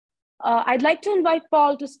I'd like to invite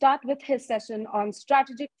Paul to start with his session on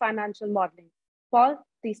strategic financial modeling. Paul,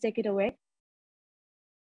 please take it away.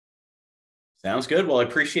 Sounds good. Well, I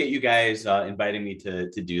appreciate you guys inviting me to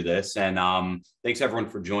do this. And thanks everyone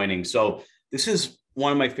for joining. So this is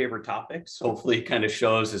one of my favorite topics. Hopefully it kind of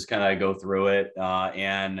shows as kind of I go through it.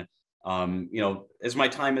 As my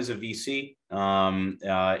time as a VC prior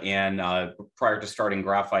to starting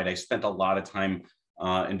Graphite, I spent a lot of time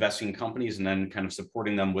investing in companies and then kind of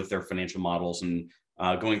supporting them with their financial models and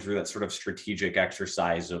going through that sort of strategic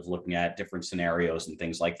exercise of looking at different scenarios and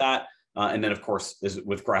things like that. And then, of course,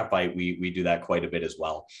 with Graphite, we do that quite a bit as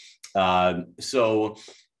well. To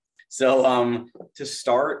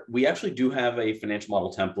start, we actually do have a financial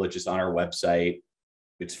model template just on our website.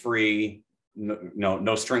 It's free,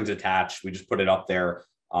 no strings attached. We just put it up there.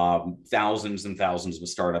 Thousands and thousands of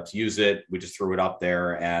startups use it. We just threw it up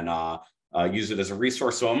there and use it as a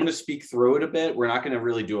resource. So I'm going to speak through it a bit. We're not going to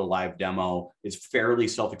really do a live demo. It's fairly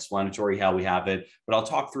self-explanatory how we have it, but I'll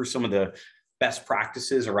talk through some of the best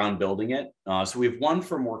practices around building it. So we have one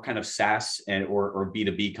for more kind of SaaS or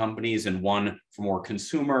B2B companies, and one for more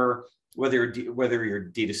consumer, whether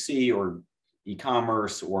you're D2C or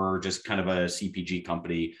e-commerce or just kind of a CPG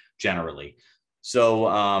company generally.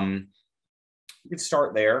 So we could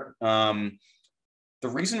start there. The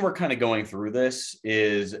reason we're kind of going through this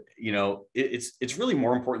is, it's really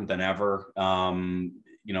more important than ever. I'm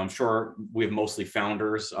sure we have mostly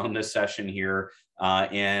founders on this session here,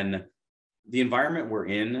 and the environment we're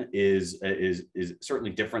in is certainly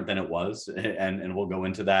different than it was, and we'll go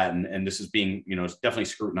into that. And this is being, it's definitely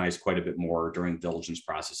scrutinized quite a bit more during diligence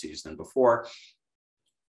processes than before. I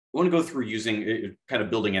want to go through using kind of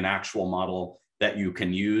building an actual model that you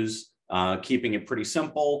can use, keeping it pretty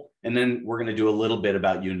simple, and then we're going to do a little bit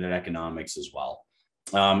about unit economics as well.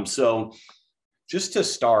 So just to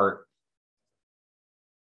start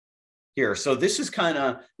here, so this is kind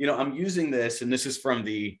of, I'm using this, and this is from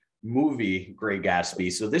the movie Great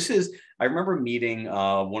Gatsby. So I remember meeting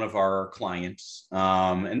one of our clients,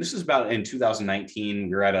 and this is about in 2019. We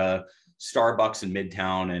were at a Starbucks in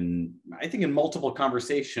Midtown, and I think in multiple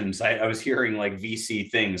conversations, I was hearing like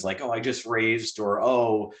VC things like, oh, I just raised, or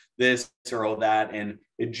oh, this, or oh, that. And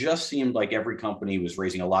it just seemed like every company was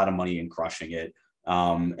raising a lot of money and crushing it.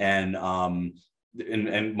 And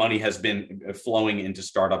money has been flowing into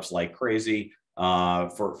startups like crazy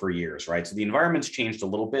for years, right? So the environment's changed a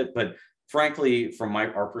little bit, but frankly, from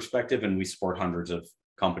our perspective, and we support hundreds of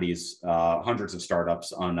companies, hundreds of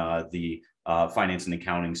startups on the finance and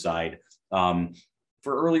accounting side. For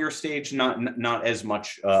earlier stage, not as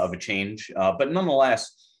much of a change, but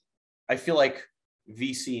nonetheless, I feel like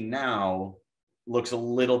VC now looks a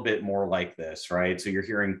little bit more like this, right? So you're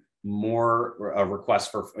hearing more requests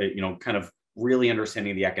for, kind of really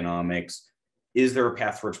understanding the economics. Is there a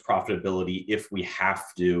path towards profitability if we have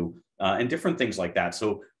to, and different things like that.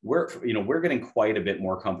 So we're getting quite a bit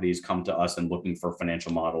more companies come to us and looking for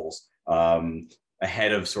financial models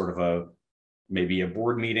ahead of sort of maybe a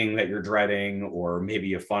board meeting that you're dreading, or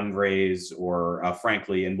maybe a fundraise, or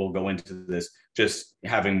frankly, and we'll go into this, just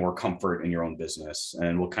having more comfort in your own business.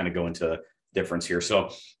 And we'll kind of go into difference here. So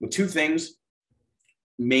two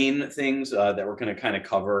main things that we're going to kind of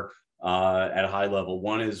cover at a high level.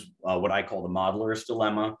 One is what I call the modeler's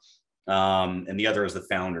dilemma, and the other is the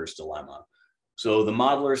founder's dilemma. So the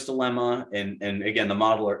modeler's dilemma, and again,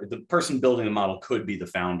 the person building the model could be the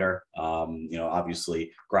founder.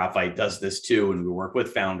 Obviously Graphite does this too, and we work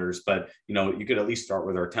with founders, but you could at least start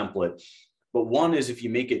with our template. But one is, if you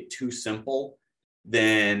make it too simple,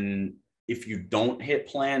 then if you don't hit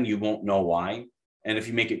plan, you won't know why. And if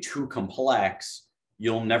you make it too complex,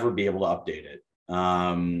 you'll never be able to update it.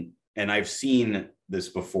 And I've seen this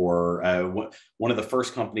before. One of the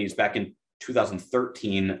first companies back in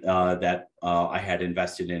 2013 that I had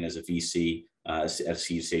invested in as a VC, a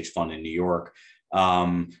seed stage fund in New York.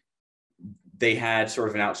 They had sort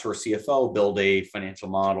of an outsourced CFO build a financial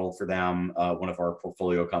model for them, one of our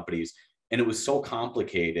portfolio companies. And it was so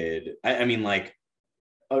complicated. I mean, like,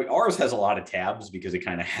 ours has a lot of tabs because it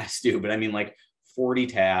kind of has to, but I mean, like 40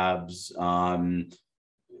 tabs,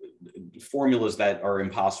 formulas that are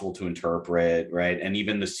impossible to interpret, right? And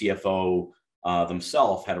even the CFO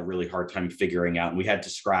themselves had a really hard time figuring out, and we had to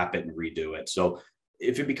scrap it and redo it. So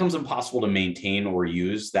if it becomes impossible to maintain or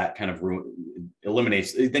use, that kind of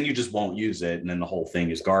eliminates, then you just won't use it. And then the whole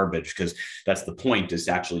thing is garbage, because that's the point, is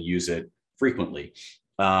to actually use it frequently.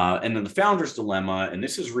 And then the founder's dilemma, and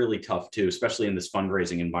this is really tough too, especially in this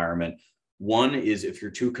fundraising environment. One is, if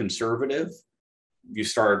you're too conservative, you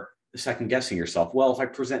start second guessing yourself. Well, if I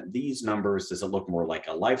present these numbers, does it look more like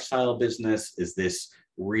a lifestyle business? Is this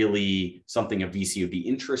really something a VC would be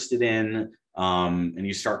interested in. And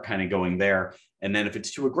you start kind of going there. And then if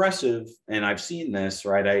it's too aggressive, and I've seen this,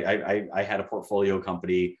 right? I had a portfolio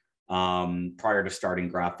company prior to starting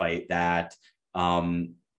Graphite that,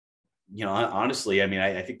 honestly, I mean,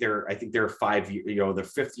 I think they're 5 year, the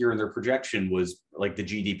fifth year in their projection was like the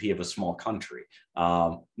GDP of a small country,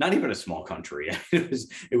 not even a small country.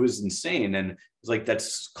 It was insane. And it's like,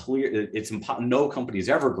 that's clear. It's impossible. No company's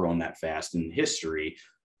ever grown that fast in history.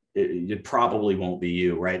 It probably won't be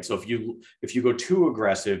you, right? So if you go too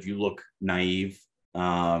aggressive, you look naive,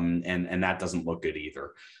 and that doesn't look good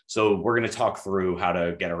either. So we're going to talk through how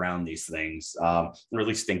to get around these things, or at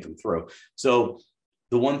least think them through. So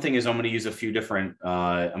the one thing is I'm going to use a few different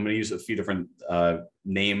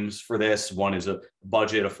names for this. One is a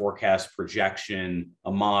budget, a forecast, projection,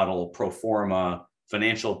 a model, pro forma,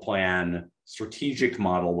 financial plan, strategic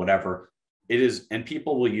model, whatever it is. And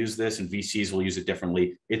people will use this and VCs will use it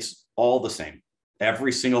differently. It's all the same.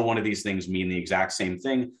 Every single one of these things mean the exact same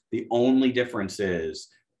thing. The only difference is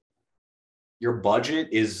your budget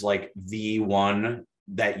is like the one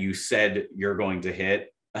that you said you're going to hit,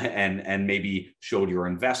 and maybe showed your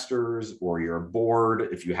investors or your board,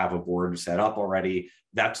 if you have a board set up already.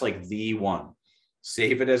 That's like the one.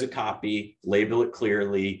 Save it as a copy, label it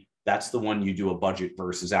clearly. That's the one you do a budget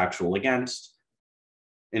versus actual against.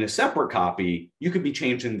 In a separate copy, you could be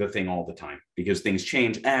changing the thing all the time because things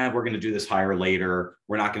change. We're going to do this higher later.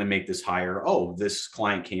 We're not going to make this higher. Oh, this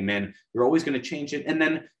client came in. You're always going to change it. And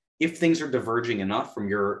then if things are diverging enough from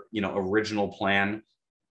your, original plan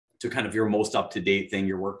to kind of your most up-to-date thing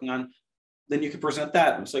you're working on, then you can present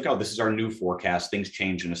that. And it's like, oh, this is our new forecast. Things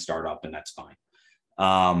change in a startup, and that's fine.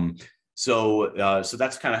 So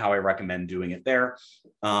that's kind of how I recommend doing it there.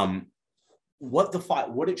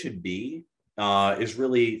 What it should be is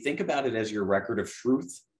really think about it as your record of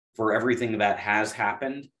truth for everything that has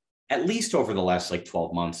happened, at least over the last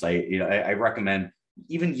 12 months. I recommend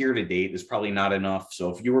even year to date is probably not enough.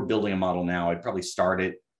 So if you were building a model now, I'd probably start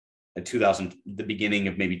it at the beginning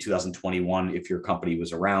of maybe 2021 if your company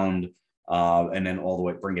was around, and then all the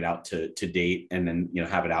way bring it out to date, and then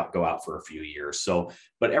have it go out for a few years. So,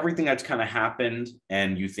 but everything that's kind of happened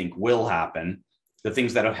and you think will happen, the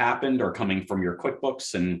things that have happened are coming from your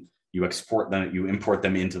QuickBooks, and you import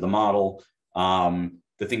them into the model.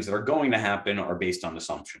 The things that are going to happen are based on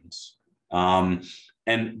assumptions.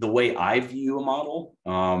 And the way I view a model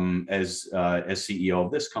as CEO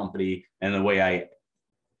of this company, and the way I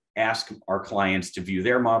ask our clients to view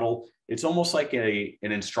their model, it's almost like an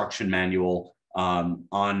instruction manual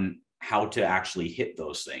on how to actually hit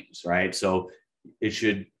those things, right? So it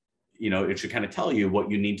should kind of tell you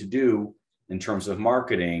what you need to do in terms of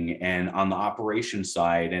marketing and on the operations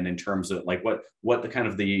side, and in terms of what the kind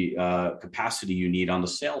of the capacity you need on the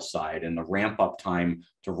sales side, and the ramp up time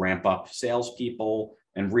to ramp up salespeople,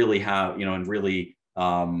 and really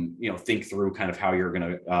think through kind of how you're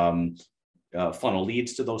going to funnel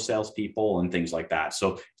leads to those salespeople and things like that.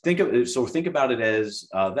 So think about it as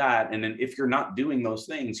that. And then if you're not doing those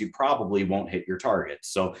things, you probably won't hit your targets.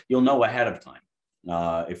 So you'll know ahead of time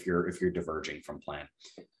if you're diverging from plan.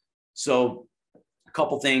 So a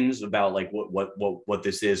couple things about what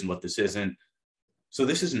this is and what this isn't. So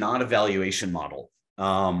this is not a valuation model.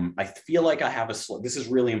 I feel like I have this is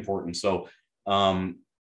really important. So I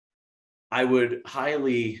would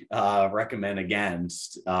highly recommend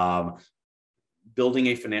against building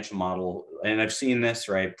a financial model. And I've seen this,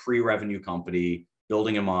 right? Pre-revenue company,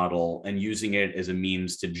 building a model and using it as a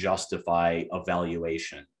means to justify a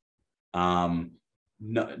valuation. Early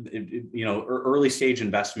stage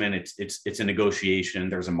investment, it's a negotiation.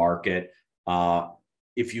 There's a market.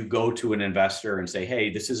 If you go to an investor and say, hey,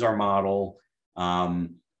 this is our model,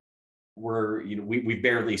 we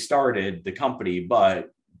barely started the company, but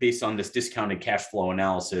based on this discounted cash flow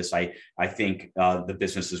analysis, I think the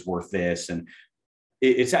business is worth this. And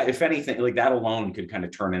it's, if anything, like that alone could kind of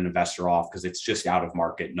turn an investor off because it's just out of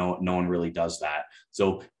market. No one really does that.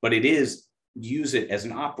 So, but it is, use it as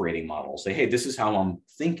an operating model. Say, hey, this is how I'm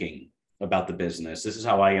thinking about the business. This is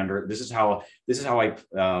how I'm going to do. This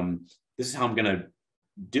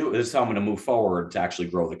is how I'm going to move forward to actually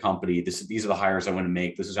grow the company. These are the hires I want to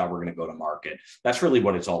make. This is how we're going to go to market. That's really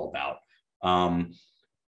what it's all about.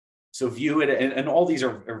 So view it, and all these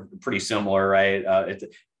are pretty similar, right?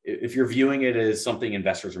 If you're viewing it as something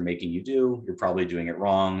investors are making you do, you're probably doing it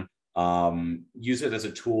wrong. Use it as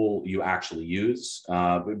a tool you actually use.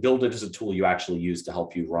 Build it as a tool you actually use to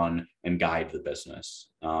help you run and guide the business.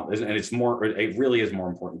 And it really is more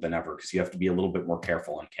important than ever because you have to be a little bit more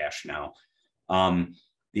careful on cash now.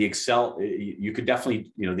 The Excel, you could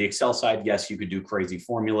definitely, the Excel side, yes, you could do crazy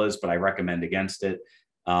formulas, but I recommend against it.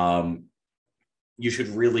 you should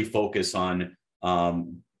really focus on,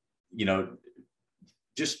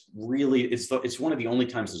 just really, it's one of the only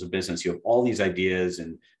times as a business you have all these ideas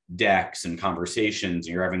and decks and conversations,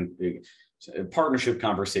 and you're having partnership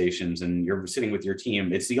conversations and you're sitting with your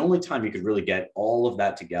team. It's the only time you could really get all of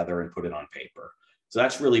that together and put it on paper. So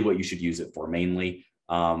that's really what you should use it for mainly.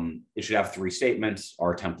 It should have 3 statements.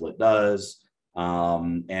 Our template does.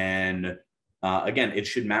 Again, it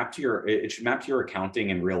should map to your accounting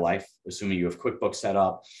in real life, assuming you have QuickBooks set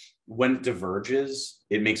up. When it diverges,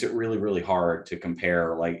 it makes it really, really hard to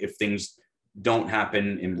compare. Like if things don't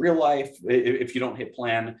happen in real life, if you don't hit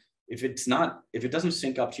plan, if it doesn't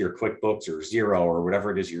sync up to your QuickBooks or Xero or whatever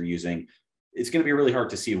it is you're using, it's going to be really hard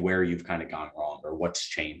to see where you've kind of gone wrong or what's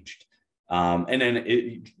changed. And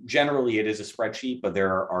then generally it is a spreadsheet, but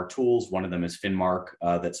there are tools. One of them is Finmark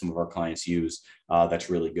that some of our clients use. That's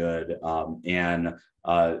really good.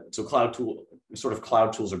 So cloud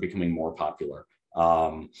tools are becoming more popular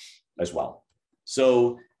as well.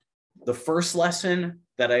 So the first lesson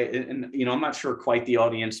that I'm not sure quite the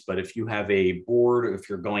audience, but if you have a board, if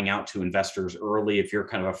you're going out to investors early, if you're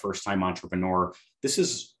kind of a first-time entrepreneur, this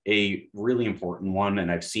is a really important one.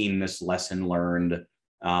 And I've seen this lesson learned.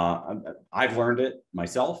 I've learned it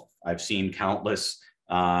myself. I've seen countless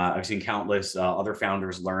other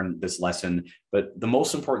founders learn this lesson. But the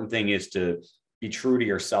most important thing is to be true to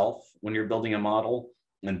yourself when you're building a model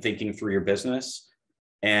and thinking through your business,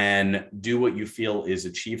 and do what you feel is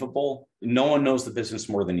achievable. No one knows the business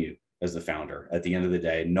more than you as the founder. At the end of the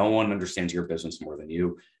day, no one understands your business more than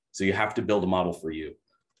you. So you have to build a model for you.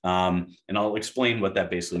 And I'll explain what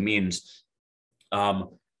that basically means.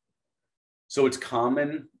 So it's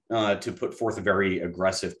common to put forth a very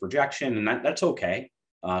aggressive projection, and that's okay.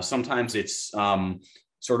 Sometimes it's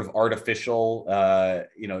sort of artificial.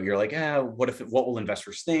 You're like, what will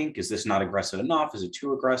investors think? Is this not aggressive enough? Is it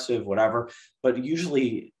too aggressive? Whatever. But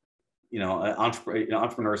usually,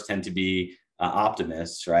 entrepreneurs tend to be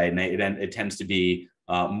optimists, right? And it tends to be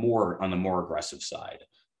more on the more aggressive side.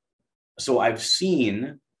 So I've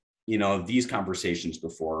seen, these conversations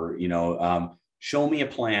before. Show me a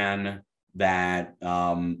plan that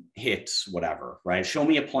hits whatever, right? Show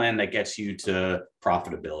me a plan that gets you to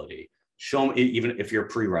profitability. Show me, even if you're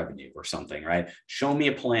pre-revenue or something, right? Show me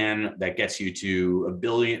a plan that gets you to $1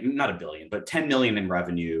 billion, not $1 billion, but 10 million in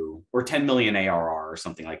revenue or 10 million ARR or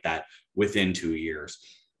something like that within 2 years.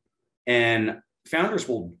 And founders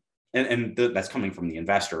will, that's coming from the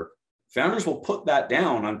investor, founders will put that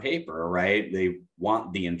down on paper, right? They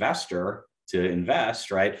want the investor to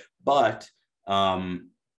invest, right? But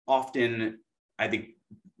often, I think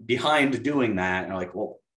behind doing that, they're like,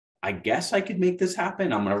 well, I guess I could make this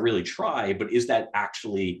happen. I'm going to really try, but is that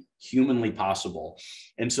actually humanly possible?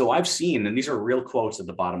 And so I've seen, and these are real quotes at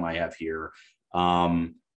the bottom I have here.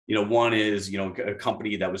 One is, a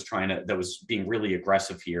company that was being really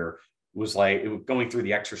aggressive here was like going through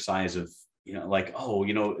the exercise of,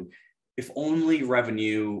 if only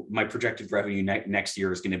my projected revenue next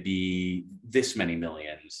year is going to be this many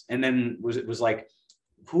millions. And then it was like,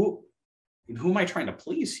 who am I trying to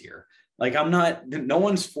please here? Like, no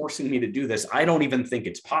one's forcing me to do this. I don't even think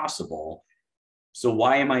it's possible. So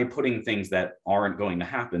why am I putting things that aren't going to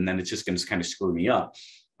happen? Then it's just going to kind of screw me up.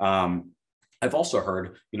 I've also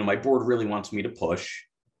heard, my board really wants me to push,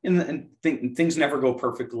 and things never go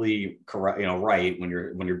perfectly correct, right when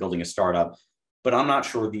you're building a startup. But I'm not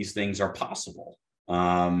sure these things are possible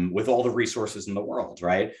with all the resources in the world,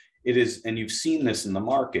 right? It is, and you've seen this in the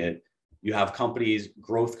market. You have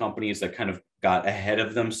growth companies that kind of got ahead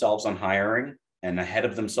of themselves on hiring and ahead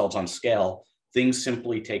of themselves on scale. Things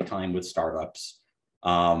simply take time with startups.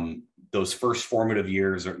 Those first formative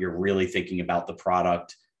years, you're really thinking about the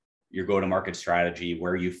product, your go-to-market strategy,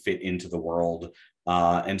 where you fit into the world.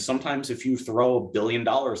 And sometimes if you throw $1 billion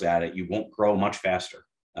at it, you won't grow much faster.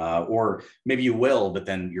 Or maybe you will, but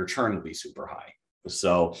then your churn will be super high.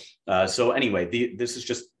 So anyway, this is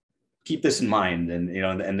just, keep this in mind,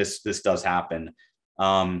 and this does happen.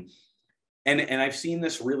 And I've seen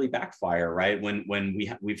this really backfire, right? When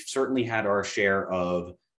we've certainly had our share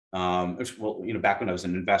of, back when I was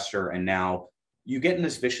an investor, and now you get in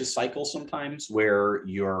this vicious cycle sometimes where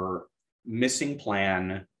you're missing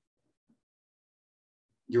plan.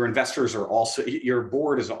 Your investors are also, your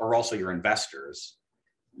board are also your investors.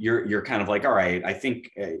 You're kind of like, all right, I think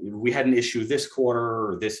we had an issue this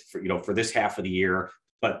quarter or this, for this half of the year,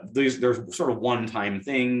 but there's sort of one-time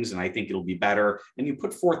things, and I think it'll be better. And you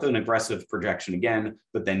put forth an aggressive projection again,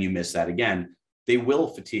 but then you miss that again. They will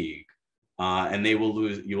fatigue, and you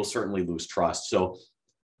will certainly lose trust. So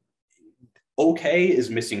okay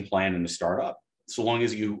is missing plan in the startup. so long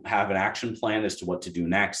as you have an action plan as to what to do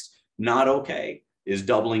next. Not okay is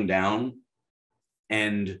doubling down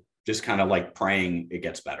and just kind of like praying it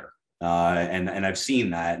gets better. And I've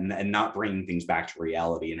seen that, and not bringing things back to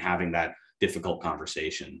reality and having that difficult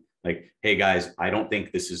conversation. Like, hey guys, I don't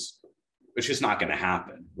think it's just not going to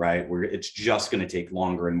happen, right? It's just going to take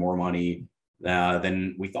longer and more money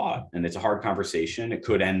than we thought. And it's a hard conversation. It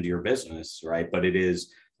could end your business, right? But it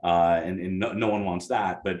is, and no one wants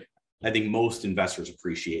that. But I think most investors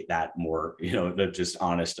appreciate that more, the just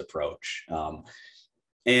honest approach.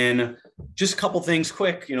 And just a couple things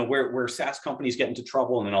quick, where SaaS companies get into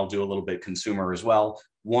trouble, and then I'll do a little bit consumer as well.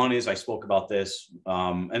 One is, I spoke about this,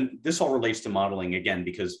 and this all relates to modeling again,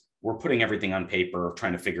 because we're putting everything on paper,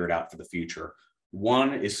 trying to figure it out for the future.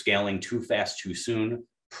 One is scaling too fast, too soon,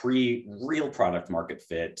 pre-real product market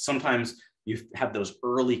fit. Sometimes you have those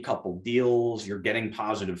early couple deals, you're getting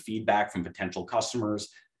positive feedback from potential customers,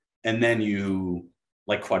 and then you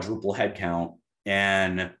like quadruple headcount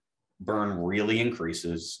and burn really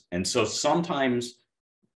increases. And so sometimes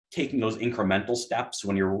taking those incremental steps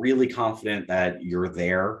when you're really confident that you're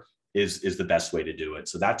there is the best way to do it.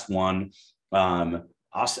 So that's one.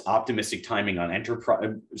 Optimistic timing on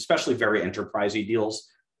enterprise, especially very enterprisey deals.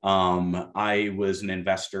 I was an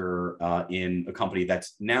investor in a company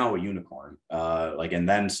that's now a unicorn, and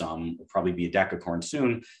then some, will probably be a decacorn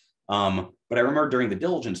soon. But I remember during the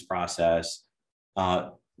diligence process,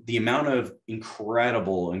 the amount of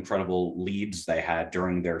incredible leads they had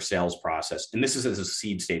during their sales process, and this is as a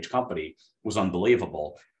seed stage company, was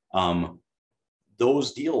unbelievable.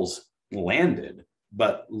 Those deals landed,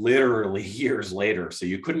 but literally years later. So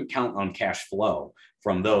you couldn't count on cash flow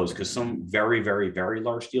from those, because some very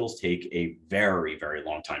large deals take a very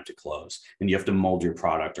long time to close, and you have to mold your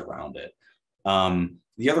product around it.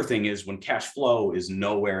 The other thing is when cash flow is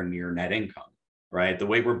nowhere near net income, right? The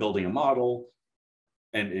way we're building a model,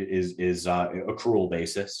 and it is accrual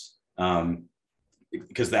basis,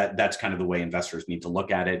 because that's kind of the way investors need to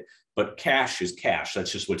look at it. But cash is cash.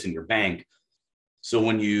 That's just what's in your bank. So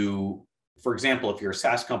when you, for example, if you're a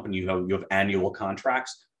SaaS company, you have annual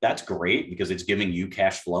contracts, that's great because it's giving you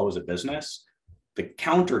cash flow as a business. The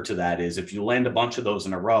counter to that is if you land a bunch of those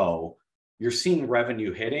in a row, you're seeing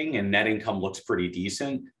revenue hitting and net income looks pretty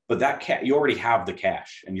decent, but that you already have the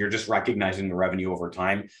cash and you're just recognizing the revenue over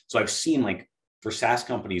time. So I've seen, like, for SaaS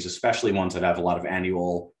companies, especially ones that have a lot of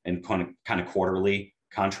annual and kind of quarterly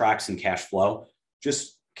contracts and cash flow,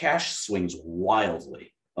 just cash swings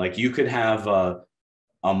wildly. Like you could have a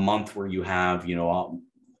month where you have,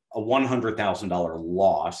 a $100,000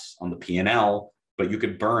 loss on the P&L, but you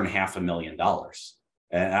could burn $500,000.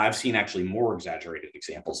 And I've seen actually more exaggerated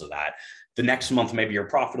examples of that. The next month, maybe you're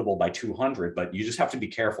profitable by 200, but you just have to be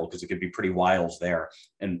careful because it could be pretty wild there.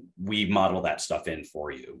 And we model that stuff in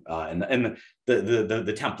for you. And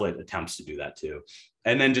the template attempts to do that too.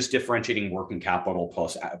 And then just differentiating working capital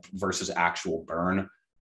plus versus actual burn.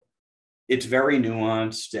 It's very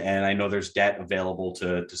nuanced, and I know there's debt available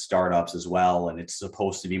to startups as well, and it's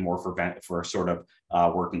supposed to be more for sort of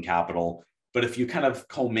working capital. But if you kind of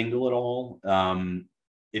commingle it all,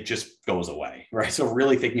 it just goes away, right? So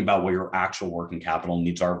really thinking about what your actual working capital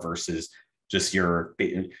needs are versus just your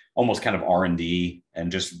almost kind of R&D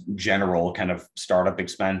and just general kind of startup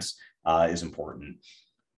expense is important.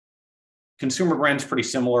 Consumer brands pretty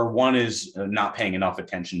similar. One is not paying enough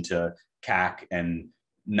attention to CAC and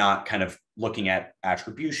not kind of looking at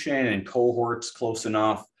attribution and cohorts close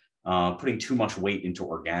enough, putting too much weight into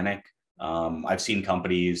organic. I've seen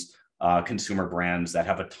companies, consumer brands that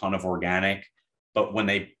have a ton of organic, but when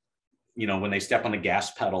they step on the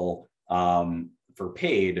gas pedal for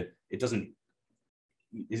paid, it doesn't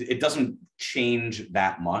change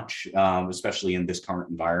that much, especially in this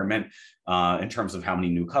current environment, in terms of how many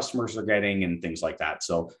new customers they're getting and things like that.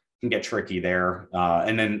 So can get tricky there.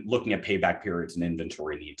 And then looking at payback periods and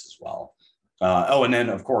inventory needs as well. And then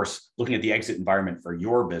of course, looking at the exit environment for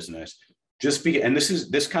your business, and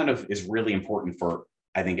this kind of is really important for,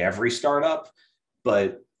 I think, every startup,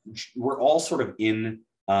 but we're all sort of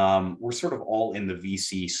all in the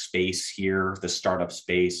VC space here, the startup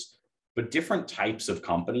space, but different types of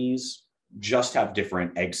companies just have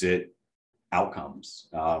different exit outcomes.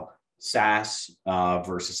 SaaS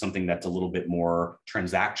versus something that's a little bit more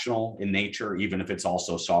transactional in nature, even if it's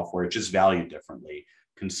also software, it's just valued differently.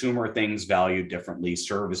 Consumer things valued differently,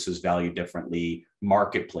 services valued differently,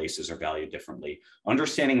 marketplaces are valued differently.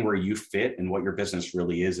 Understanding where you fit and what your business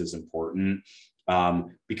really is important,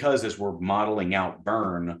 because as we're modeling out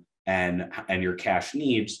burn and your cash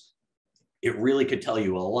needs, it really could tell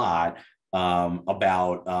you a lot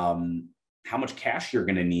about how much cash you're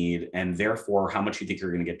going to need, and therefore how much you think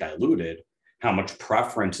you're going to get diluted. how much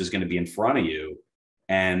preference is going to be in front of you.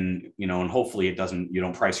 And, and hopefully you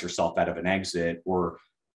don't price yourself out of an exit or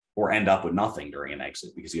end up with nothing during an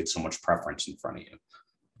exit because you get so much preference in front of you.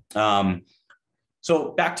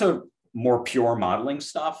 So back to more pure modeling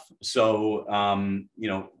stuff. So,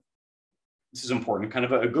 this is important. Kind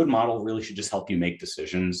of a good model really should just help you make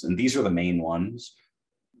decisions. And these are the main ones.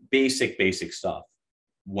 Basic stuff.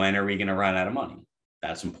 When are we going to run out of money?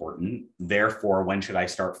 That's important. Therefore, when should I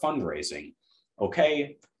start fundraising?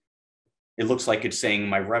 Okay, it looks like it's saying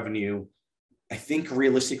my revenue, I think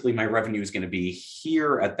realistically my revenue is going to be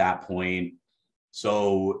here at that point.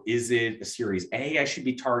 So is it a Series A I should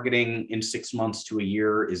be targeting in 6 months to a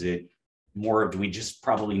year? Is it more of, do we just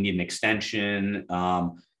probably need an extension?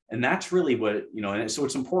 And that's really what, and so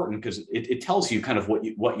it's important because it tells you kind of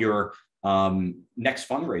what your next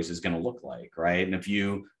fundraise is going to look like, right? And if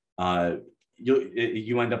you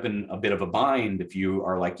end up in a bit of a bind if you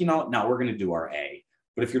are like, no, we're going to do our A.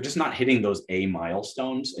 But if you're just not hitting those A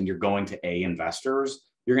milestones and you're going to A investors,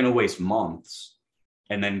 you're going to waste months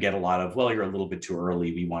and then get a lot of, well, you're a little bit too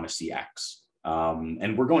early. We want to see X.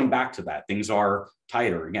 And we're going back to that. Things are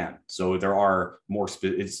tighter again. So there are more,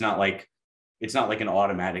 it's not like an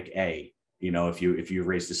automatic A, if you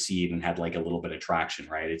raised a seed and had like a little bit of traction,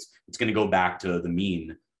 right? It's going to go back to the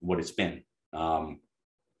mean, what it's been.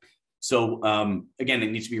 So again,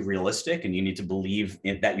 it needs to be realistic and you need to believe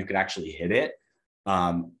that you could actually hit it.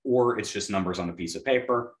 Or it's just numbers on a piece of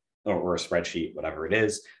paper or a spreadsheet, whatever it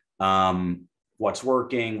is. What's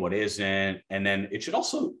working, what isn't. And then you should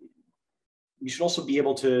also be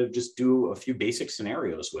able to just do a few basic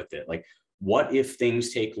scenarios with it. Like, what if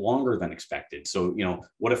things take longer than expected? So,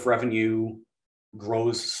 what if revenue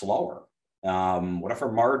grows slower? What if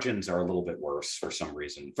our margins are a little bit worse for some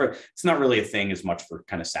reason? It's not really a thing as much for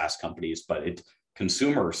kind of SaaS companies, but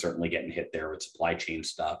consumers certainly getting hit there with supply chain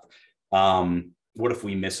stuff. What if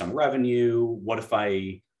we miss on revenue? What if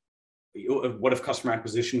customer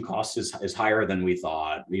acquisition cost is higher than we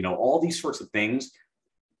thought? All these sorts of things.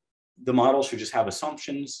 The model should just have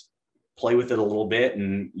assumptions, play with it a little bit,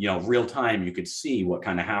 and real time you could see what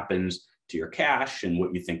kind of happens to your cash and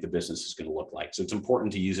what you think the business is going to look like. So it's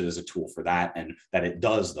important to use it as a tool for that, and that it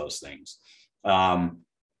does those things.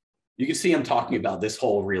 You can see I'm talking about this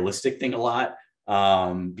whole realistic thing a lot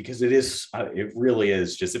because it really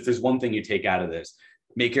is just, if there's one thing you take out of this,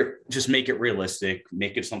 make it realistic,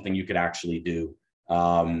 make it something you could actually do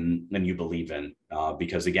and you believe in,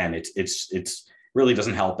 because again, it's really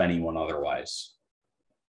doesn't help anyone otherwise.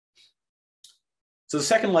 So the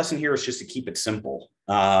second lesson here is just to keep it simple.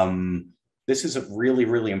 This is really,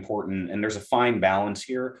 really important, and there's a fine balance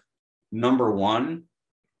here. Number one,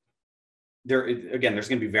 there's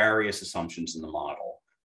going to be various assumptions in the model.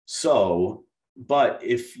 So, but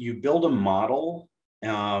if you build a model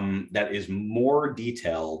that is more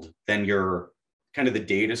detailed than your kind of the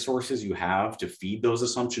data sources you have to feed those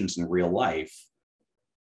assumptions in real life,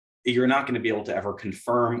 you're not going to be able to ever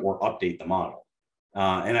confirm or update the model.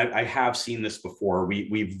 And I have seen this before.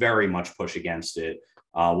 We very much push against it.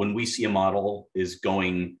 When we see a model is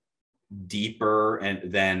going deeper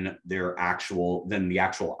than the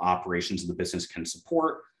actual operations of the business can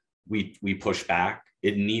support, we push back.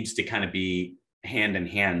 It needs to kind of be hand in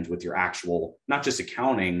hand with your actual, not just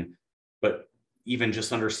accounting, but even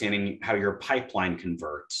just understanding how your pipeline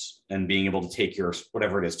converts and being able to take your,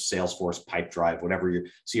 whatever it is, Salesforce, Pipedrive, whatever your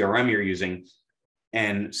CRM you're using,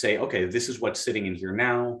 and say, okay, this is what's sitting in here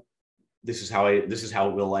now. This is how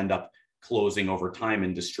it will end up closing over time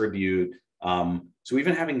and distribute. So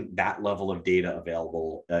even having that level of data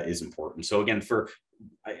available is important. So again,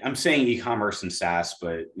 I'm saying e-commerce and SaaS,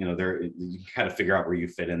 but you kind of figure out where you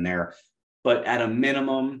fit in there. But at a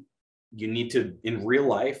minimum, in real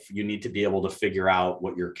life, you need to be able to figure out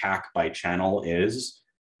what your CAC by channel is,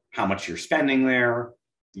 how much you're spending there,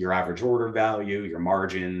 your average order value, your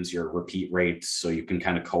margins, your repeat rates, so you can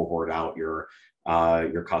kind of cohort out your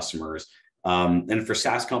customers. And for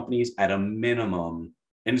SaaS companies, at a minimum,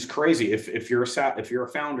 and it's crazy if you're a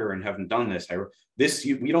founder and haven't done this,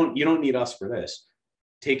 you don't need us for this.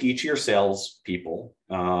 Take each of your sales people,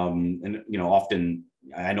 and often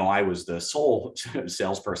I know I was the sole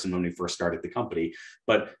salesperson when we first started the company,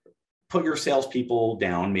 but put your salespeople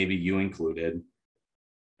down, maybe you included,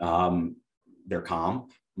 their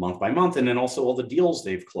comp month by month, and then also all the deals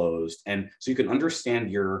they've closed. And so you can understand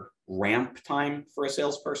your ramp time for a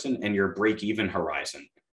salesperson and your break-even horizon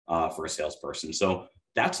for a salesperson. So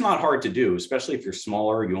that's not hard to do, especially if you're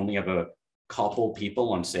smaller. You only have a couple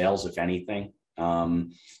people on sales, if anything.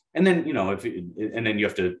 And then, and then you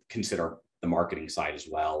have to consider the marketing side as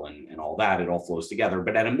well, and all that. It all flows together.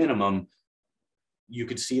 But at a minimum, you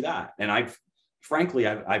could see that. And frankly,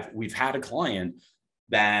 we've had a client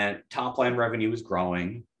that top line revenue was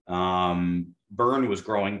growing, burn was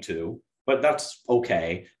growing too, but that's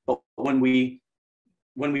okay. But when we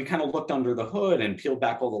kind of looked under the hood and peeled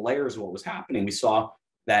back all the layers of what was happening, we saw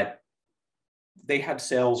that they had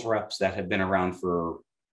sales reps that had been around for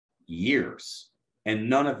years, and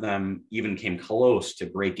none of them even came close to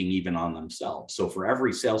breaking even on themselves. So for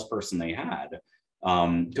every salesperson they had,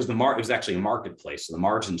 because it was actually a marketplace, so the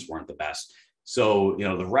margins weren't the best. So,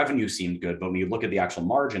 the revenue seemed good, but when you look at the actual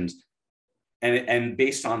margins and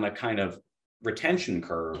based on the kind of retention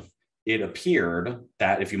curve, it appeared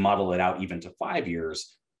that if you model it out even to 5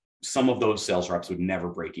 years, some of those sales reps would never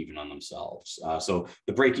break even on themselves. So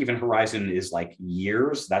the break even horizon is like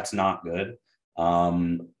years. That's not good.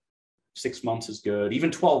 6 months is good.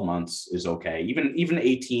 Even 12 months is okay. Even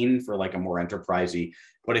 18 for like a more enterprisey.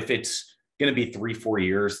 But if it's going to be 3-4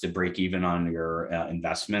 years to break even on your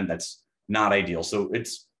investment, that's not ideal. So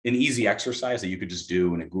it's an easy exercise that you could just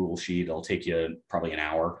do in a Google sheet. It'll take you probably an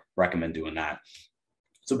hour. Recommend doing that.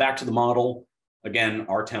 So back to the model. Again,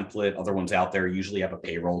 our template, other ones out there usually have a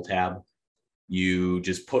payroll tab. You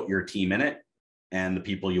just put your team in it and the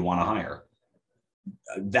people you want to hire.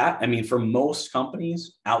 For most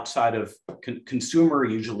companies outside of consumer,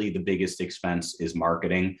 usually the biggest expense is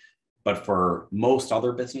marketing. But for most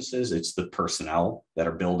other businesses, it's the personnel that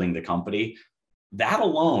are building the company. That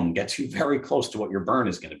alone gets you very close to what your burn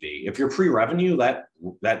is going to be. If you're pre-revenue,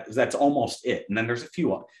 that's almost it. And then there's a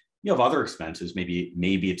few, you have other expenses. Maybe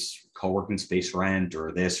it's co-working space rent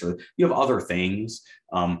or this, or you have other things.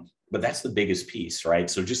 But that's the biggest piece, right?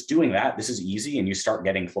 So just doing that, this is easy and you start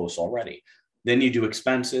getting close already. Then you do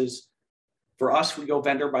expenses. For us, we go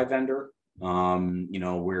vendor by vendor. I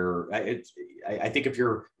think if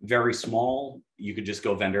you're very small, you could just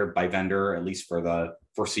go vendor by vendor, at least for the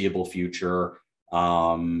foreseeable future.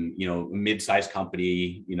 Mid-sized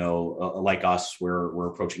company, like us, we're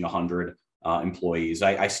approaching 100 employees.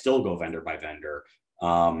 I still go vendor by vendor.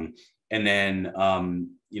 And then,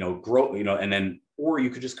 grow, and then, or you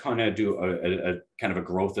could just kind of do a kind of a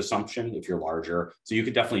growth assumption if you're larger. So you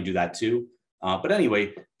could definitely do that too. But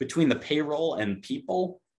anyway, between the payroll and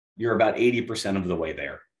people, you're about 80% of the way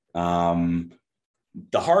there.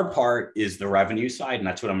 The hard part is the revenue side, and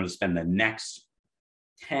that's what I'm going to spend the next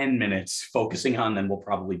 10 minutes focusing on, then we'll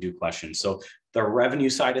probably do questions. So the revenue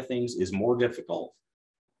side of things is more difficult,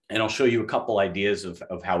 and I'll show you a couple ideas of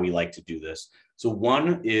how we like to do this. So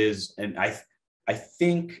one is, and I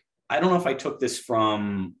think, I don't know if I took this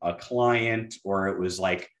from a client or it was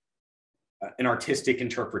like an artistic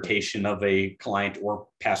interpretation of a client or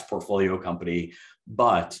past portfolio company,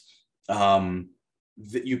 but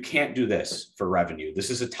you can't do this for revenue. This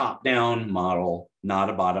is a top-down model, not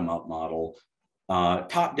a bottom-up model.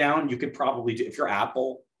 Top-down, you could probably do, if you're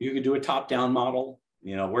Apple, you could do a top-down model.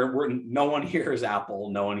 We're no one here is Apple,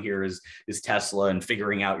 no one here is Tesla, and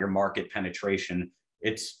figuring out your market penetration.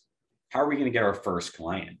 It's how are we going to get our first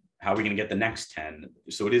client? How are we going to get the next 10?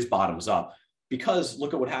 So it is bottoms up, because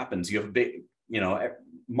look at what happens. You have a big,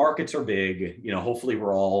 markets are big. Hopefully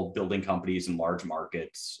we're all building companies in large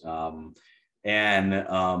markets.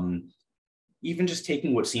 Even just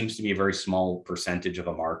taking what seems to be a very small percentage of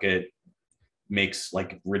a market makes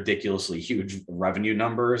like ridiculously huge revenue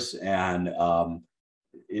numbers. And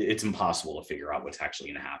it's impossible to figure out what's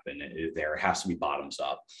actually going to happen. There has to be bottoms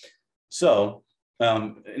up. So,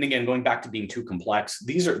 and again, going back to being too complex,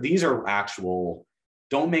 these are actual,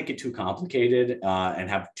 don't make it too complicated and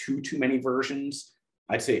have too many versions.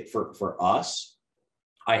 I'd say for us,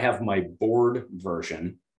 I have my board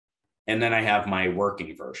version, and then I have my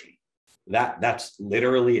working version. That's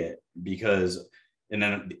literally it, because, and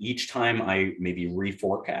then each time I maybe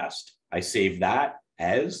reforecast, I save that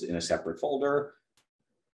as in a separate folder.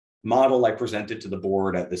 Model I presented to the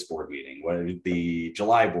board at this board meeting, the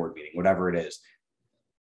July board meeting, whatever it is.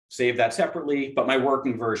 Save that separately, but my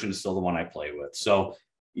working version is still the one I play with. So,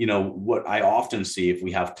 what I often see, if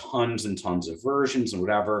we have tons and tons of versions and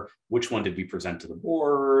whatever, which one did we present to the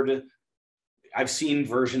board? I've seen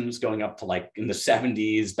versions going up to like in the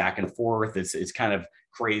 70s back and forth. It's kind of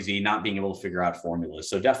crazy not being able to figure out formulas.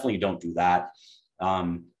 So definitely don't do that.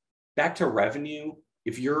 Back to revenue.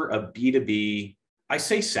 If you're a B2B, I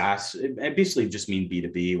say SaaS, I basically just mean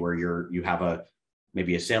B2B, where you have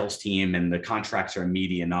maybe a sales team and the contracts are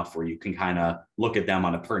meaty enough where you can kind of look at them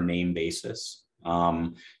on a per name basis.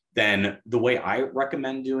 Then the way I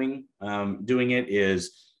recommend doing it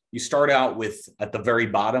is you start out with, at the very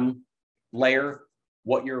bottom layer,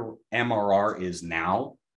 what your MRR is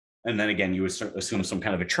now. And then again, you assume some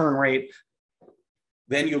kind of a churn rate.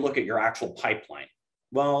 Then you look at your actual pipeline.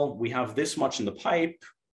 Well, we have this much in the pipe.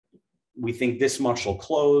 we think this much will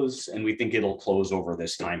close, and we think it'll close over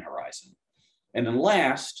this time horizon. And then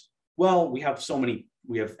last, well, we have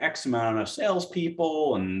X amount of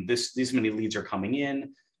salespeople, and these many leads are coming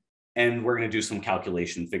in, and we're going to do some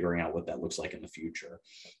calculation figuring out what that looks like in the future.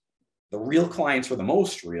 The real clients are the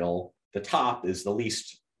most real. The top is the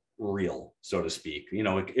least real, so to speak.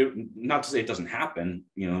 Not to say it doesn't happen.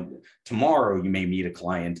 Tomorrow you may meet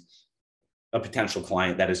a potential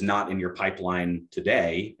client that is not in your pipeline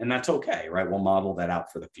today, and that's okay, right? We'll model that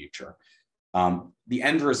out for the future. The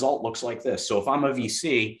end result looks like this. So if I'm a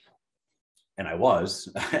VC, and I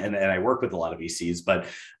was, and I work with a lot of VCs, but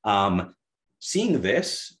seeing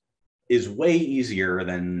this is way easier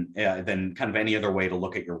than kind of any other way to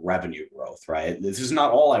look at your revenue growth, right? This is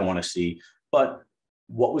not all I want to see, but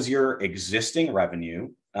what was your existing revenue?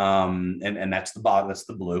 And that's the bottom, that's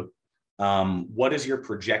the blue. What is your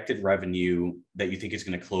projected revenue that you think is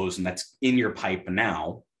going to close, and that's in your pipe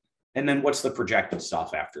now? And then what's the projected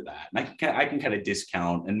stuff after that? And I can kind of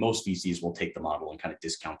discount, and most VCs will take the model and kind of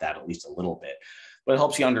discount that at least a little bit, but it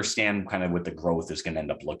helps you understand kind of what the growth is going to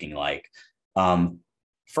end up looking like.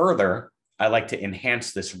 Further, I like to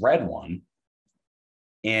enhance this red one,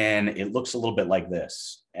 and it looks a little bit like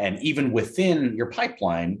this. And even within your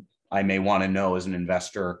pipeline, I may want to know as an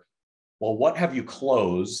investor, well, what have you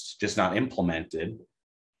closed, just not implemented?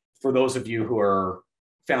 For those of you who are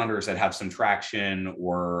founders that have some traction,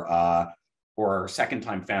 or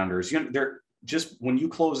second-time founders, they're just, when you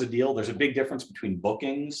close a deal, there's a big difference between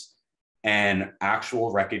bookings and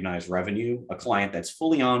actual recognized revenue. A client that's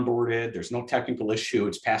fully onboarded, there's no technical issue,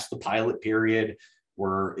 it's past the pilot period,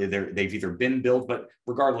 where they've either been billed, but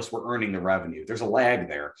regardless, we're earning the revenue. There's a lag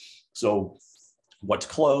there. So what's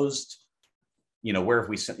closed, where have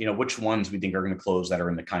we, which ones we think are going to close that are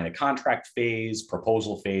in the kind of contract phase,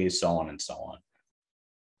 proposal phase, so on and so on.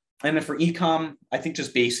 And then for e-com, I think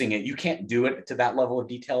just basing it, you can't do it to that level of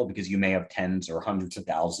detail because you may have tens or hundreds of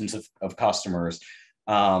thousands of customers.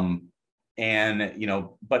 But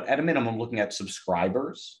at a minimum, looking at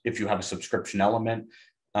subscribers, if you have a subscription element,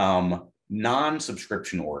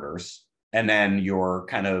 non-subscription orders, and then your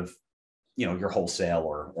kind of, your wholesale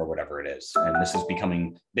or whatever it is. And this is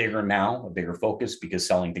becoming bigger now, a bigger focus, because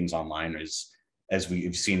selling things online is, as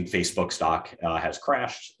we've seen, Facebook stock has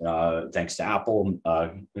crashed thanks to Apple.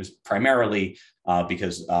 Primarily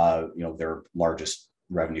because their largest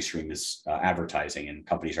revenue stream is advertising, and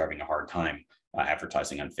companies are having a hard time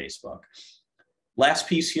advertising on Facebook. Last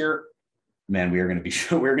piece here, man, we're going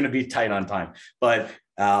to be tight on time, but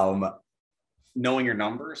knowing your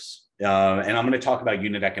numbers, and I'm going to talk about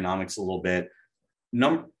unit economics a little bit.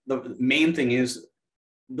 The main thing is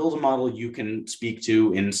build a model you can speak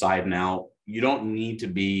to inside and out. You don't need to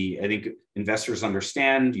be, I think investors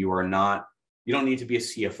understand you don't need to be a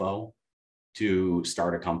CFO to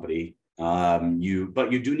start a company.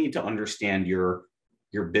 But you do need to understand your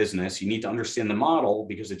business. You need to understand the model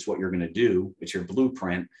because it's what you're going to do. It's your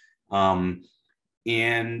blueprint.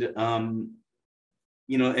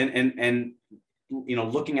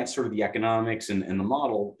 Looking at sort of the economics and the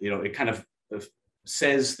model, it kind of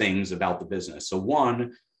says things about the business. So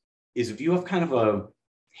one is, if you have kind of a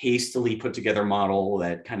hastily put together model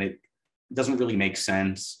that kind of doesn't really make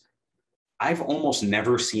sense, I've almost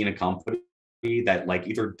never seen a company that like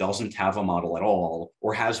either doesn't have a model at all,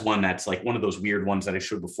 or has one that's like one of those weird ones that I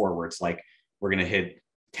showed before, where it's like, we're going to hit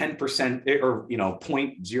 10% or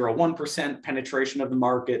 0.01% penetration of the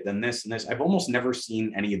market, then this and this. I've almost never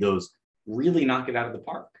seen any of those really knock it out of the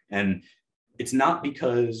park. And it's not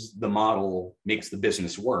because the model makes the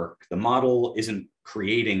business work. The model isn't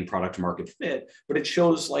creating product market fit, but it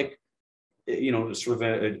shows like, sort of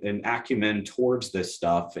an acumen towards this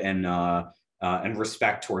stuff, and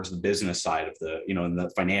respect towards the business side of the, and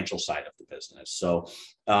the financial side of the business. So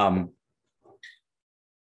I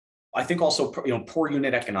think also, poor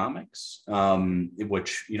unit economics,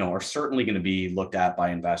 which, are certainly going to be looked at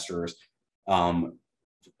by investors.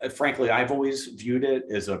 Frankly, I've always viewed it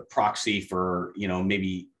as a proxy for,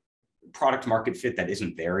 maybe product market fit that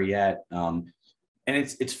isn't there yet. And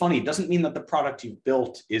it's funny, it doesn't mean that the product you've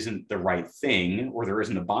built isn't the right thing, or there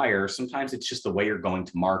isn't a buyer. Sometimes it's just the way you're going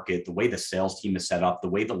to market, the way the sales team is set up, the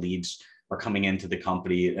way the leads are coming into the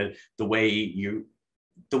company, the way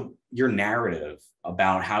your narrative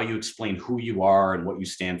about how you explain who you are and what you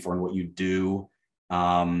stand for and what you do,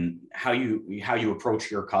 how you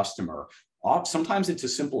approach your customer. Sometimes it's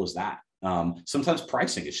as simple as that. Sometimes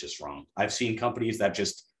pricing is just wrong. I've seen companies that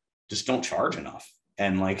just don't charge enough,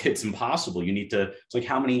 and like, it's impossible. It's like,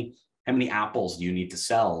 how many apples do you need to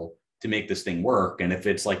sell to make this thing work. And if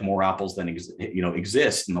it's like more apples than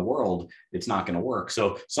exist in the world, it's not going to work.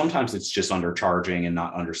 So sometimes it's just undercharging and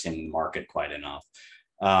not understanding the market quite enough.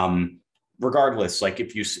 Regardless, like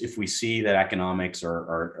if we see that economics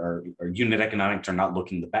or unit economics are not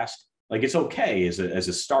looking the best, like it's okay as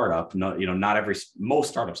a startup. No, most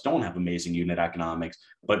startups don't have amazing unit economics,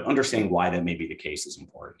 but understanding why that may be the case is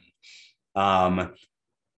important.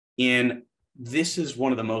 And this is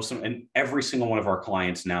one of the most, and every single one of our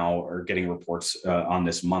clients now are getting reports on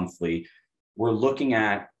this monthly. We're looking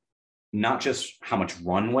at not just how much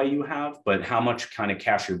runway you have, but how much kind of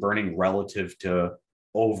cash you're burning relative to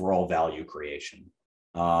overall value creation.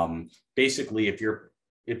 Basically, if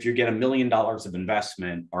you get $1 million of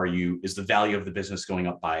investment, is the value of the business going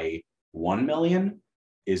up by 1 million?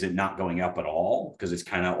 Is it not going up at all? Because it's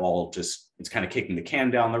kind of kicking the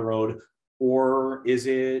can down the road. Or is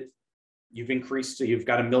it you've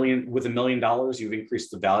got $1 million, with $1 million, you've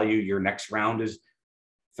increased the value. Your next round is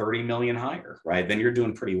 30 million higher, right? Then you're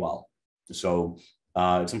doing pretty well. So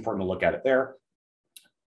it's important to look at it there.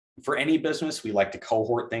 For any business, we like to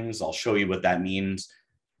cohort things. I'll show you what that means.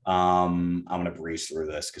 I'm going to breeze through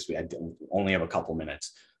this because we only have a couple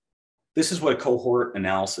minutes. This is what a cohort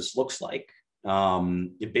analysis looks like.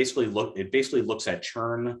 It basically looks at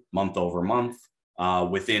churn month over month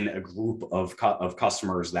within a group of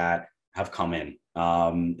customers that have come in.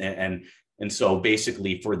 And so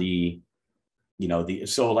basically for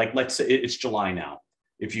so like, let's say it's July now.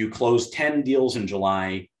 If you close 10 deals in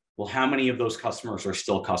July, well, how many of those customers are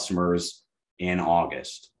still customers in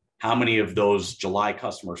August? How many of those July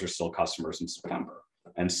customers are still customers in September?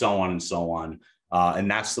 And so on and so on.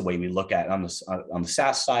 And that's the way we look at it on the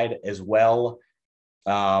SaaS side as well.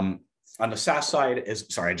 On the SaaS side,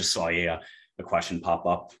 sorry, I just saw a question pop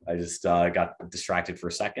up. I just got distracted for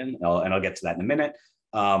a second, and I'll get to that in a minute.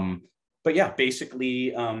 But yeah,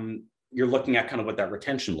 basically, you're looking at kind of what that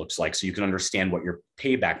retention looks like, so you can understand what your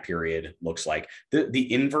payback period looks like.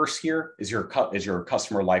 The inverse here is your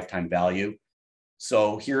customer lifetime value.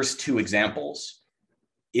 So here's two examples.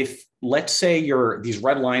 If let's say these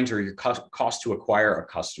red lines are your cost to acquire a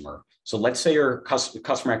customer. So let's say your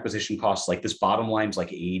customer acquisition costs, like this bottom line is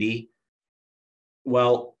like 80.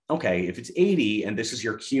 Well, okay, if it's 80 and this is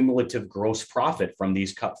your cumulative gross profit from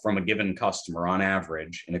a given customer on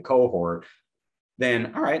average in a cohort,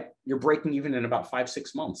 then all right, you're breaking even in about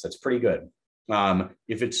 5-6 months. That's pretty good.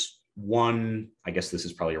 If it's I guess this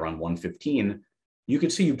is probably around 115, you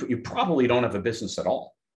can see you probably don't have a business at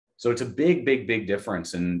all. So it's a big, big, big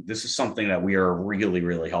difference. And this is something that we are really,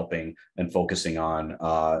 really helping and focusing on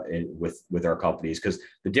with our companies, because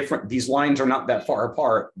these lines are not that far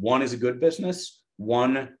apart. One is a good business.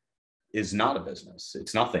 One is not a business.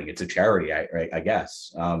 It's nothing. It's a charity, I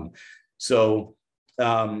guess. And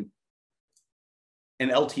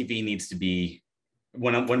LTV needs to be,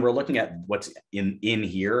 when we're looking at what's in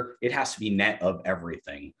here, it has to be net of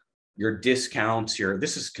everything. Your discounts,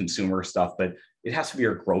 this is consumer stuff, but it has to be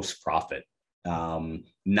your gross profit,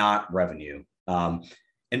 not revenue. And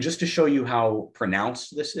just to show you how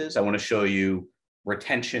pronounced this is, I want to show you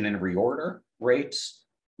retention and reorder rates.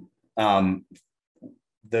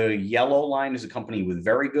 The yellow line is a company with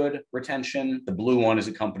very good retention. The blue one is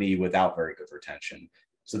a company without very good retention.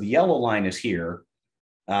 So the yellow line is here.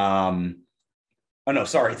 Oh no,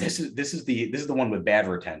 sorry. This is the one with bad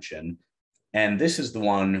retention, and this is the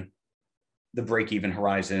one, the break-even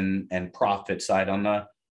horizon and profit side on the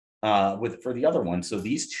for the other one. So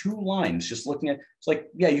these two lines, just looking at, it's like,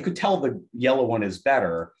 yeah, you could tell the yellow one is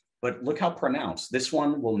better, but look how pronounced. This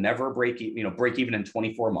one will never break even in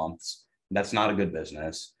 24 months. That's not a good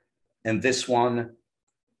business. And this one,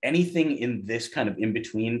 anything in this kind of in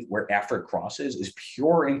between where after it crosses is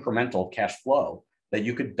pure incremental cash flow that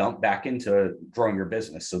you could dump back into growing your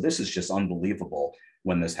business. So this is just unbelievable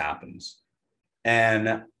when this happens.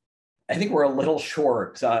 And I think we're a little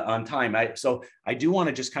short on time. So I do want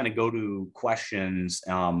to just kind of go to questions.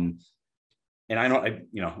 And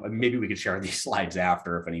maybe we could share these slides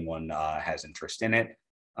after if anyone has interest in it.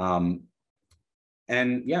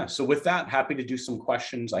 And yeah, so with that, happy to do some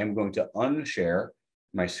questions. I'm going to unshare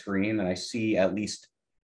my screen, and I see at least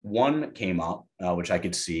one came up, which I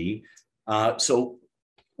could see. So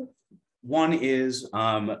one is,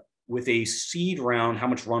 with a seed round, how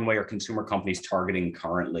much runway are consumer companies targeting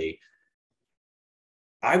currently?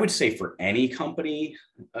 I would say for any company,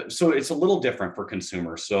 so it's a little different for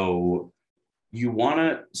consumers. So when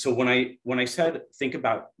I said, think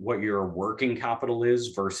about what your working capital is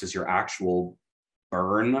versus your actual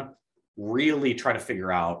burn, really try to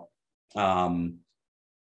figure out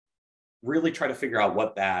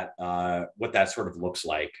what that sort of looks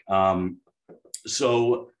like.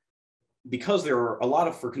 So because there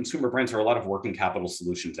are for consumer brands, there are a lot of working capital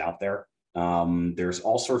solutions out there. There's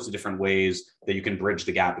all sorts of different ways that you can bridge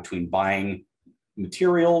the gap between buying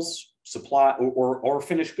materials, supply, or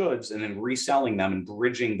finished goods, and then reselling them and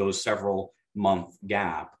bridging those several month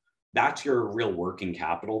gap. That's your real working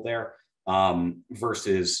capital there.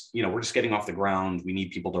 Versus, we're just getting off the ground. We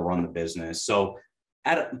need people to run the business. So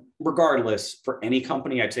regardless, for any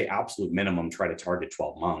company, I'd say absolute minimum, try to target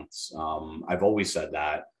 12 months. I've always said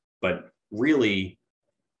that, but really,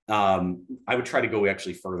 I would try to go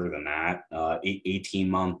actually further than that, 18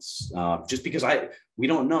 months, just because we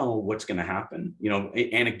don't know what's going to happen.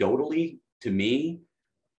 Anecdotally, to me,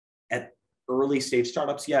 at early stage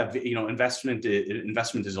startups, investment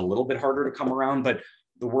is a little bit harder to come around, but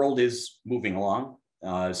the world is moving along.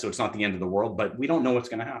 So it's not the end of the world, but we don't know what's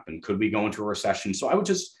going to happen. Could we go into a recession? So I would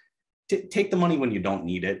just take the money when you don't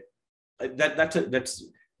need it. That's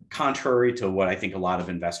contrary to what I think a lot of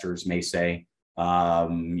investors may say.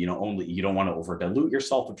 Only you don't want to over dilute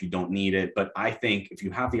yourself if you don't need it. But I think if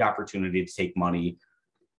you have the opportunity to take money,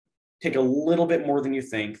 take a little bit more than you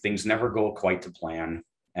think. Things never go quite to plan.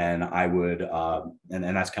 And I would, and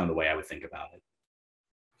that's kind of the way I would think about it.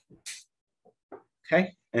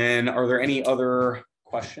 Okay. And are there any other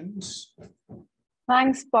questions?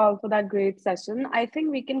 Thanks, Paul, for that great session. I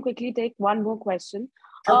think we can quickly take one more question.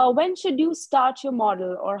 Sure. When should you start your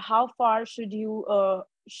model, or how far should you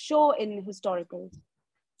show in historicals?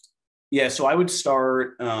 Yeah, so I would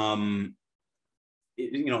start,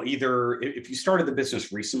 either if you started the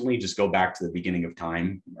business recently, just go back to the beginning of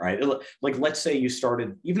time, right? Like, let's say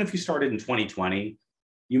even if you started in 2020,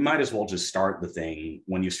 you might as well just start the thing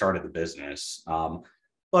when you started the business.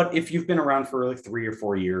 But if you've been around for like 3 or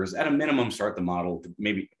 4 years, at a minimum, start the model,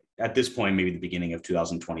 maybe at this point, maybe the beginning of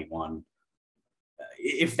 2021.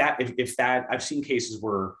 If that, I've seen cases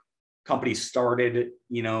where companies started,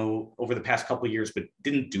 over the past couple of years, but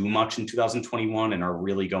didn't do much in 2021 and are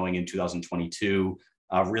really going in 2022,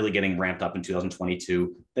 really getting ramped up in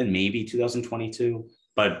 2022, then maybe 2022,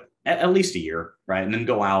 but at least a year, right? And then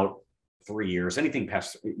go out 3 years, anything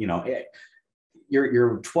past,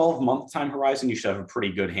 your 12-month time horizon, you should have a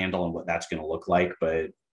pretty good handle on what that's going to look like.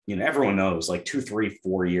 But, everyone knows like 2, 3,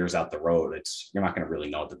 4 years out the road, you're not going to really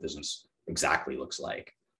know what the business exactly looks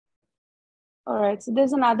like. All right. So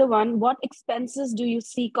there's another one. What expenses do you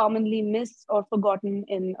see commonly missed or forgotten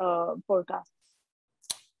in forecasts?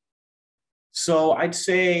 So I'd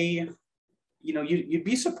say, you'd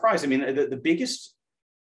be surprised. I mean, the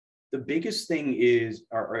biggest thing is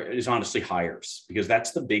honestly hires, because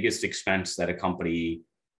that's the biggest expense that a company,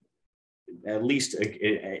 at least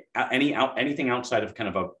anything outside of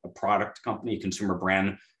kind of a product company, consumer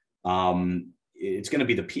brand, it's going to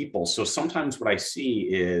be the people. So sometimes what I see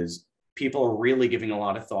is people are really giving a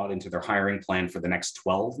lot of thought into their hiring plan for the next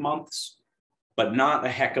 12 months, but not a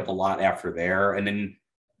heck of a lot after there. And then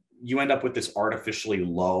you end up with this artificially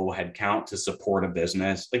low headcount to support a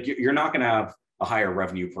business. Like, you're not going to have a higher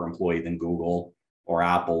revenue per employee than Google or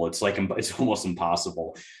Apple. It's almost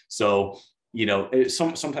impossible. So,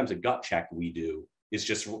 sometimes a gut check we do is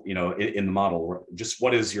just, in the model, just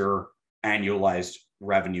what is your annualized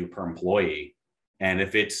revenue per employee? And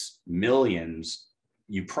if it's millions,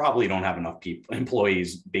 you probably don't have enough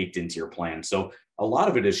employees baked into your plan. So a lot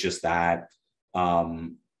of it is just that.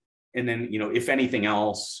 And then, if anything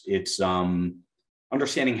else, it's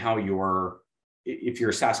understanding how if you're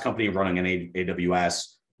a SaaS company running an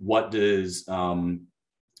AWS, how does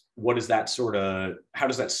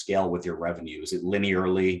that scale with your revenue? Is it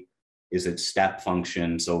linearly? Is it step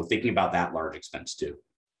function? So thinking about that large expense too.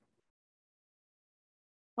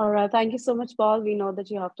 All right. Thank you so much, Paul. We know that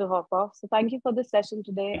you have to hop off. So thank you for this session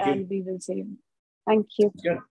today, and we will see you. Thank you. Good.